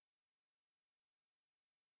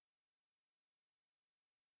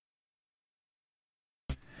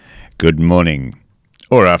Good morning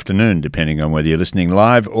or afternoon, depending on whether you're listening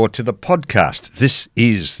live or to the podcast. This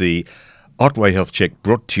is the Otway Health Check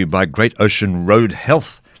brought to you by Great Ocean Road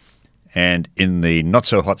Health. And in the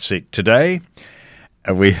not-so-hot seat today,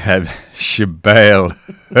 we have Shabail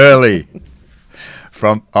Hurley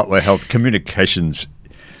from Otway Health Communications.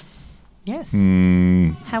 Yes.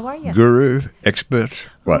 How are you? Guru, expert,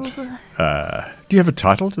 what? Do you have a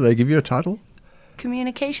title? Do they give you a title?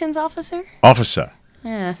 Communications officer? Officer.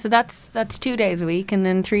 Yeah, so that's 2 days a week, and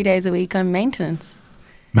then 3 days a week on maintenance.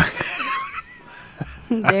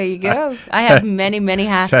 There you go. I have many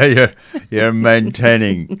hats. So you're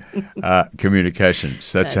maintaining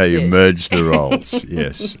communications. That's how you merge the roles.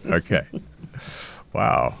 Yes. Okay.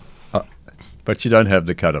 Wow. But you don't have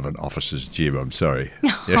the cut of an officer's jib, I'm sorry.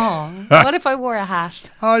 Oh, what if I wore a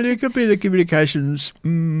hat? Oh, you could be the communications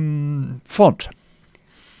font.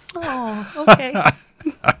 Oh, okay.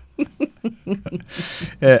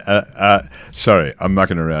 Sorry, I'm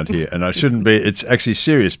mucking around here, and I shouldn't be. It's actually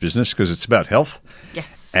serious business because it's about health.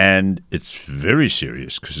 Yes. And it's very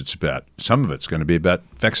serious because some of it's going to be about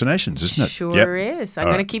vaccinations, isn't it? Sure is. I'm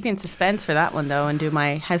going to keep you in suspense for that one, though, and do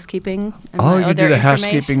my housekeeping. And you can do the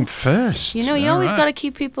housekeeping first. You know, you always got to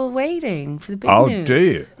keep people waiting for the big news. Oh, do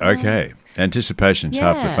you? Okay. Anticipation's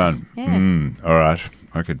half the fun. Yeah. All right.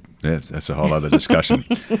 That's a whole other discussion.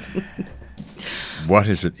 What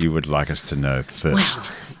is it you would like us to know first? Well,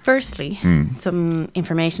 firstly, some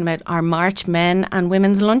information about our March men and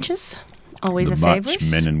women's lunches. Always a favourite.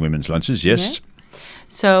 March men and women's lunches, yes. Yeah.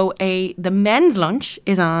 So the men's lunch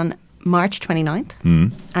is on March 29th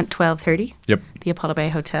at 12:30. Yep. The Apollo Bay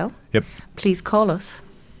Hotel. Yep. Please call us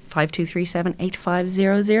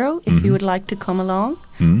 5237-8500 if you would like to come along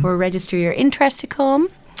or register your interest to come.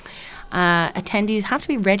 Attendees have to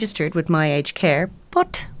be registered with My Age Care,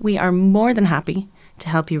 but we are more than happy to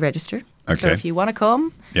help you register. Okay. So if you want to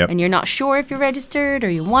come and you're not sure if you're registered or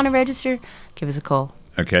you want to register, give us a call.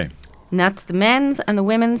 Okay. And that's the men's and the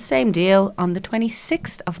women's, same deal, on the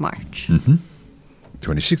 26th of March.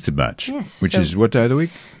 26th of March. Yes. Which is what day of the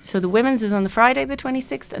week? So the women's is on the Friday the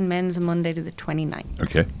 26th and men's on Monday to the 29th.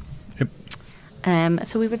 Okay. Yep.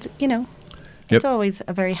 So we would, it's always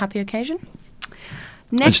a very happy occasion.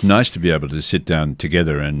 Next, it's nice to be able to sit down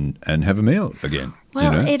together and have a meal again.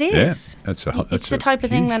 Well, it is. Yeah, it's the type of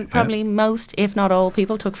thing that probably most, if not all,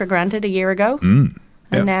 people took for granted a year ago. And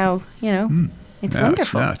now, it's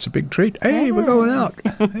wonderful. It's a big treat. Hey, we're going out.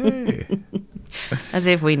 Hey. As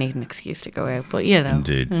if we need an excuse to go out, but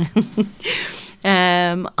Indeed.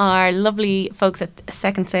 Our lovely folks at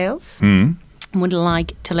Second Sales would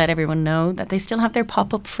like to let everyone know that they still have their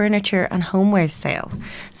pop-up furniture and homewares sale.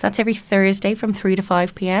 So that's every Thursday from 3 to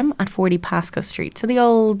 5 p.m. at 40 Pascoe Street. So the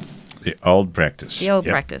old practice. The old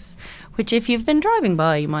practice. Which if you've been driving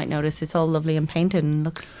by, you might notice it's all lovely and painted and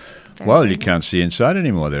looks very you can't see inside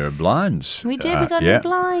anymore. There are blinds. We did. We got new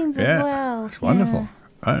blinds as well. It's wonderful.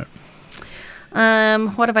 Right.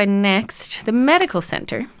 What about next? The medical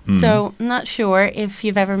centre. So I'm not sure if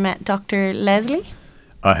you've ever met Dr. Leslie.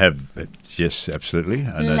 I have, yes, absolutely.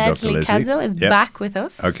 I know Dr. Leslie Cadzow is back with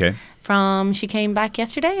us. Okay. She came back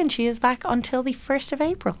yesterday and she is back until the 1st of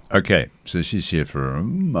April. Okay. So she's here for a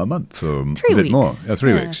month or 3 a bit weeks. more.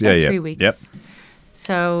 3 weeks. Yeah. 3 weeks. Yep.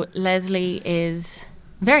 So Leslie is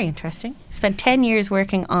very interesting. Spent 10 years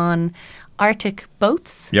working on Arctic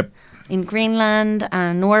boats. Yep. In Greenland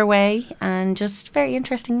and Norway, and just very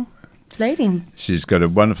interesting lady. She's got a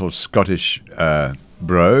wonderful Scottish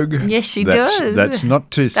brogue. Yes, she does. That's not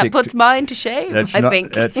too thick. That puts mine to shame, I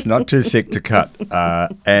think. That's not too thick to cut.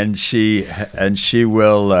 And she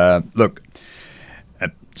will look.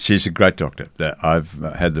 She's a great doctor. I've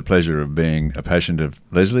had the pleasure of being a patient of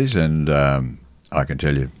Leslie's, and I can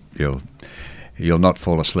tell you, you'll not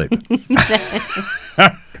fall asleep.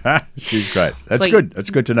 She's great. That's good. That's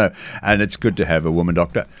good to know. And it's good to have a woman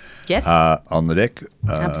doctor on the deck.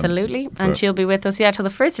 Absolutely. And she'll be with us, till the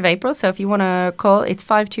 1st of April. So if you want to call, it's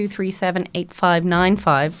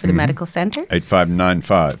 5237-8595 for the medical centre.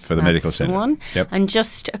 8595 for the medical centre. One. Yep. And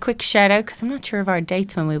just a quick shout out, because I'm not sure of our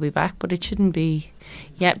dates when we'll be back, but it shouldn't be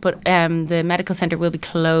yet. But the medical centre will be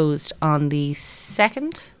closed on the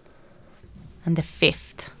 2nd and the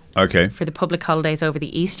 5th. Okay. For the public holidays over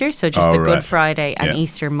the Easter, so just the Good Friday and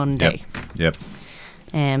Easter Monday. Yep.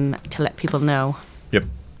 To let people know. Yep.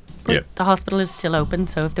 But the hospital is still open,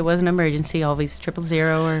 so if there was an emergency, always 000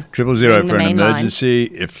 or 000 for an emergency.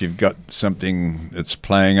 Line. If you've got something that's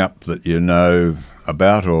playing up that you know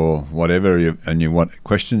about or whatever, and you want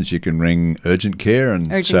questions, you can ring urgent care and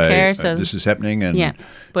say this is happening. And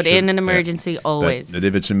but in an emergency, always. That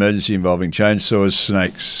if it's an emergency involving chainsaws,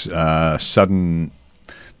 snakes, sudden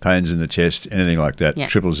pains in the chest, anything like that, Yeah. 000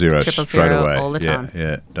 Triple straight zero away. all the time.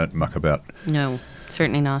 Yeah, don't muck about. No,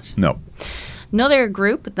 certainly not. No. Another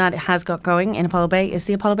group that has got going in Apollo Bay is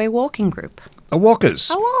the Apollo Bay Walking Group. A walkers.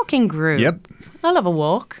 A walking group. Yep. I love a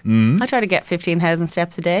walk. I try to get 15,000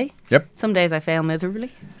 steps a day. Yep. Some days I fail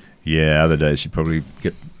miserably. Yeah, other days you probably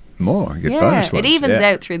get more, get bonus ones. It evens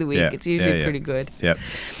Yeah. out through the week. Yeah. It's usually Yeah. pretty good. Yep.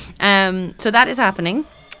 So that is happening.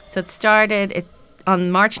 So it started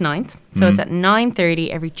on March 9th. So it's at 9:30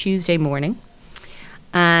 every Tuesday morning.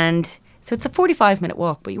 And so it's a 45-minute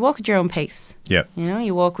walk, but you walk at your own pace. Yep. You know,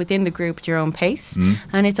 you walk within the group at your own pace.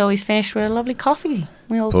 And it's always finished with a lovely coffee.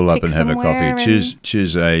 We'll Pull up pick and have a somewhere coffee.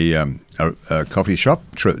 Choose a coffee shop.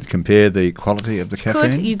 Compare the quality of the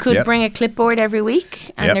caffeine. You could Yep. bring a clipboard every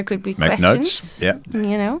week, and Yep. there could be Make questions. notes. Yep.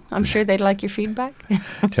 You know, I'm sure they'd like your feedback.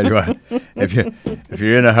 Tell you what, if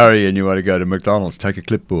you're in a hurry and you want to go to McDonald's, take a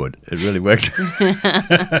clipboard. It really works.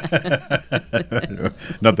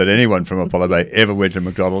 Not that anyone from Apollo Bay ever went to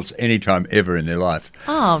McDonald's any time ever in their life.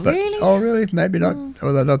 Oh, But- really? Oh, really? Maybe not.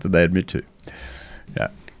 Well, not that they admit to. Yeah.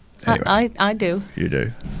 Anyway, I do. you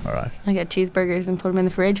do. All right. I get cheeseburgers and put them in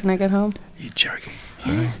the fridge when I get home. You're joking.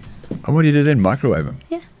 Yeah. And what do you do then? Microwave them?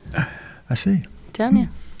 Yeah. I see. Telling you.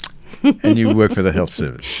 And you work for the health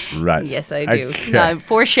service, right? Yes, I do. Okay. No,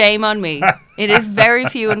 for shame on me. It is very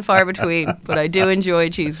few and far between, but I do enjoy a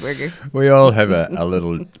cheeseburger. We all have a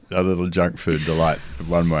little junk food delight,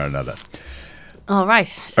 one way or another. All right.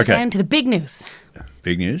 So Okay. down to the big news.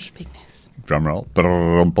 Big news. Big news. Drum roll.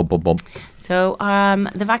 Ba-dum-bum-bum-bum. So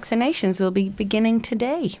the vaccinations will be beginning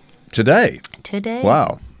today. Today. Today.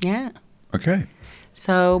 Wow. Yeah. Okay.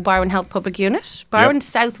 So Barwon Health Public Unit, Barwon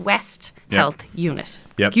Southwest Yep. Health Unit.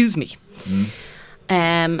 Yep. Excuse me.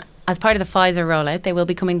 As part of the Pfizer rollout, they will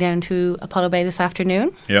be coming down to Apollo Bay this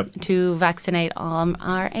afternoon Yep. to vaccinate all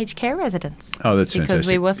our aged care residents. Oh, that's because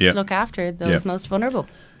fantastic. we must Yep. look after those Yep. most vulnerable.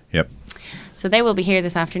 Yep. So they will be here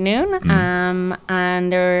this afternoon,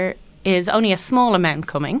 and there is only a small amount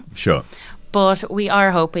coming, Sure. but we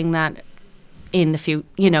are hoping that in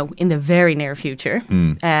the very near future,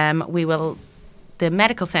 the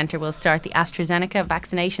medical centre will start the AstraZeneca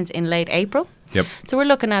vaccinations in late April. Yep. So we're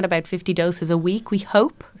looking at about 50 doses a week, we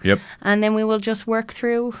hope. Yep. And then we will just work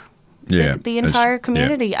through Yeah. the entire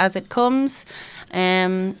community as it comes.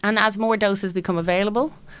 And as more doses become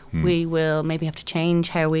available, we will maybe have to change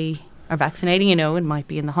how we are vaccinating. You know, it might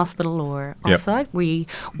be in the hospital or Yep. offsite. We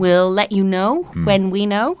will let you know when we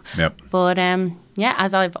know. Yep. But yeah,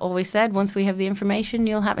 as I've always said, once we have the information,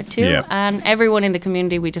 you'll have it too. Yep. And everyone in the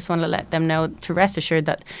community, we just want to let them know to rest assured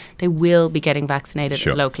that they will be getting vaccinated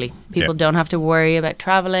Sure. locally. People Yep. don't have to worry about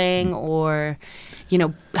travelling or,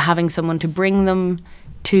 having someone to bring them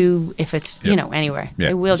to if it's, Yep. Anywhere. Yeah.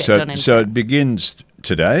 They will get so, done in So it begins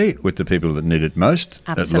today with the people that need it most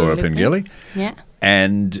at Laura Absolutely. Pengilly. Yeah.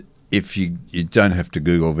 And if you don't have to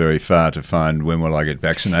Google very far to find when will I get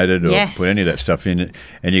vaccinated or Yes. put any of that stuff in,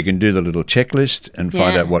 and you can do the little checklist and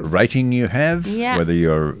find Yeah. out what rating you have, Yeah. whether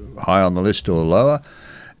you're high on the list or lower.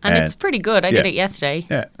 And it's pretty good. I did yeah. it yesterday.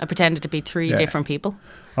 Yeah. I pretended to be three Yeah. different people.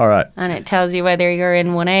 All right. And it tells you whether you're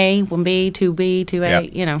in 1A, 1B, 2B, 2A,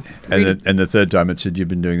 Yeah. really- And the third time it said you've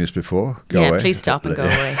been doing this before. Go away. please stop and go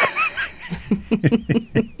away.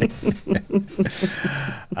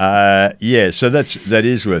 So that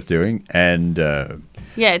is worth doing, and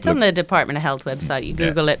Yeah, it's on the Department of Health website. You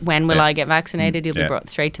Google it, when will Yeah. I get vaccinated? You'll be Yeah. brought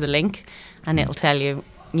straight to the link and it'll tell you,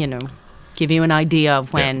 give you an idea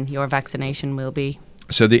of when your vaccination will be.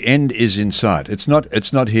 so the end is in sight. It's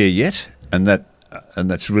not here yet, and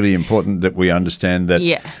that's really important that we understand that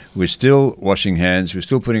Yeah. we're still washing hands, we're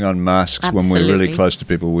still putting on masks when we're really Absolutely. close to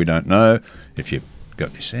people we don't know, if you've got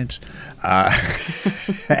any sense.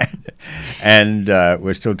 And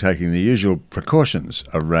we're still taking the usual precautions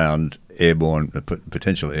around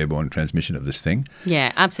potential airborne transmission of this thing.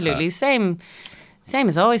 Yeah, absolutely. Same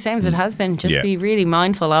as always, same as it has been. Just Yeah. be really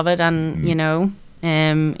mindful of it. And,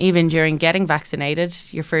 even during getting vaccinated,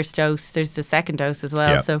 your first dose, there's the second dose as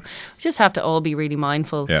well. Yeah. So we just have to all be really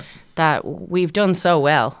mindful Yeah. that we've done so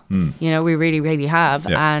well. We really, really have.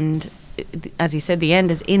 Yeah. And as you said, the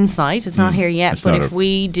end is in sight. It's not here yet. It's But not if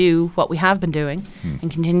we do what we have been doing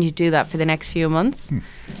and continue to do that for the next few months,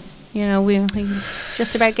 we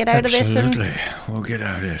just about get out of this Absolutely. and We'll get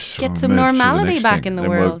out of this. get We'll some move to the normality next back thing. in the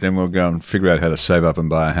Then world. Then we'll go and figure out how to save up and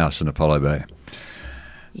buy a house in Apollo Bay.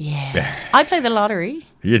 Yeah. I play the lottery.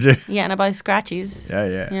 You do? Yeah, and I buy scratchies.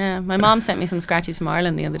 Yeah. Yeah, my mom sent me some scratchies from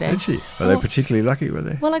Ireland the other day. Did she? Were they particularly lucky, were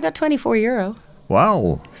they? Well, I got €24.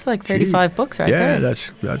 Wow. It's like 35 bucks right yeah, there.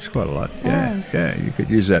 that's quite a lot. Yeah. You could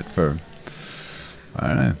use that for, I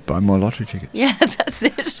don't know, buy more lottery tickets. Yeah, that's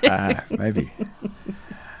it. Maybe.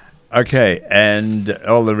 Okay, and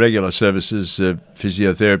all the regular services,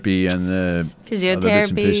 physiotherapy and the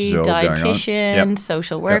Physiotherapy, dietitian,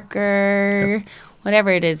 social worker,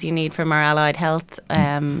 whatever it is you need from our allied health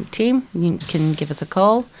team, you can give us a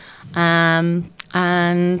call. And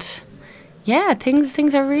yeah,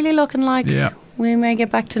 things are really looking like we may get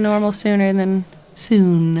back to normal sooner than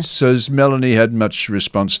soon. So has Melanie had much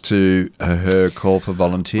response to her call for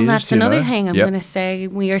volunteers? Well, that's another thing I'm going to say.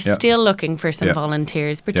 We are still looking for some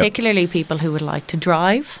volunteers, particularly people who would like to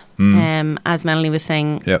drive. As Melanie was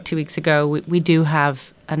saying 2 weeks ago, we do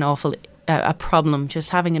have an awful a problem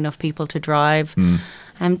just having enough people to drive.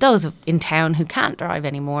 Those in town who can't drive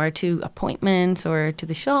anymore to appointments or to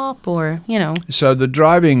the shop or, So the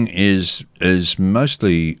driving is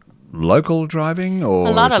mostly local driving or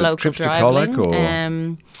a lot of local trips driving. to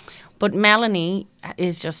Colac, but Melanie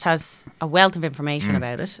has a wealth of information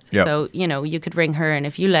about it. So, you could ring her, and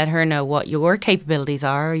if you let her know what your capabilities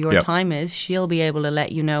are or your time is, she'll be able to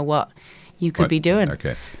let you know what you could be doing.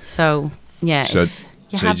 Okay. So, yeah. So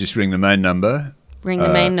you just ring the main number. Ring the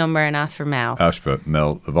main number and ask for Mel. Ask for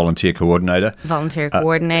Mel, the volunteer coordinator.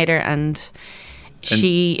 And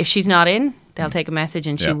if she's not in, they'll take a message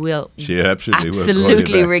and she will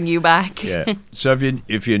absolutely ring you back. Yeah. So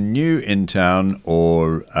if you're new in town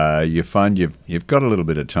or you find you've got a little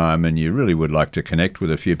bit of time and you really would like to connect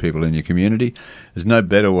with a few people in your community, there's no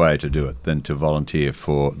better way to do it than to volunteer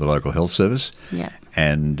for the local health service. Yeah.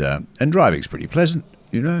 And driving's pretty pleasant,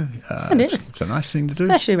 It is. It's a nice thing to do.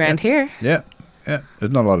 Especially around here. Yeah. Yeah.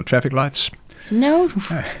 There's not a lot of traffic lights. No.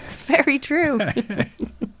 Very true. Bit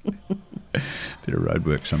of road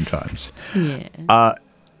work sometimes. Yeah. Are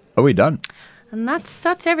we done? And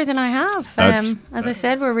that's everything I have. As I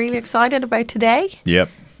said, we're really excited about today. Yep.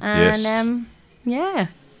 And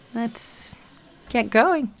let's get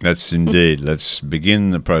going. That's indeed. Let's begin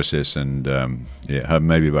the process, and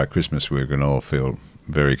maybe by Christmas we can all feel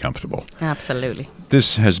very comfortable. Absolutely.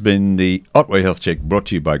 This has been the Otway Health Check, brought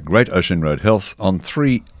to you by Great Ocean Road Health on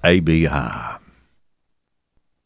 3ABR.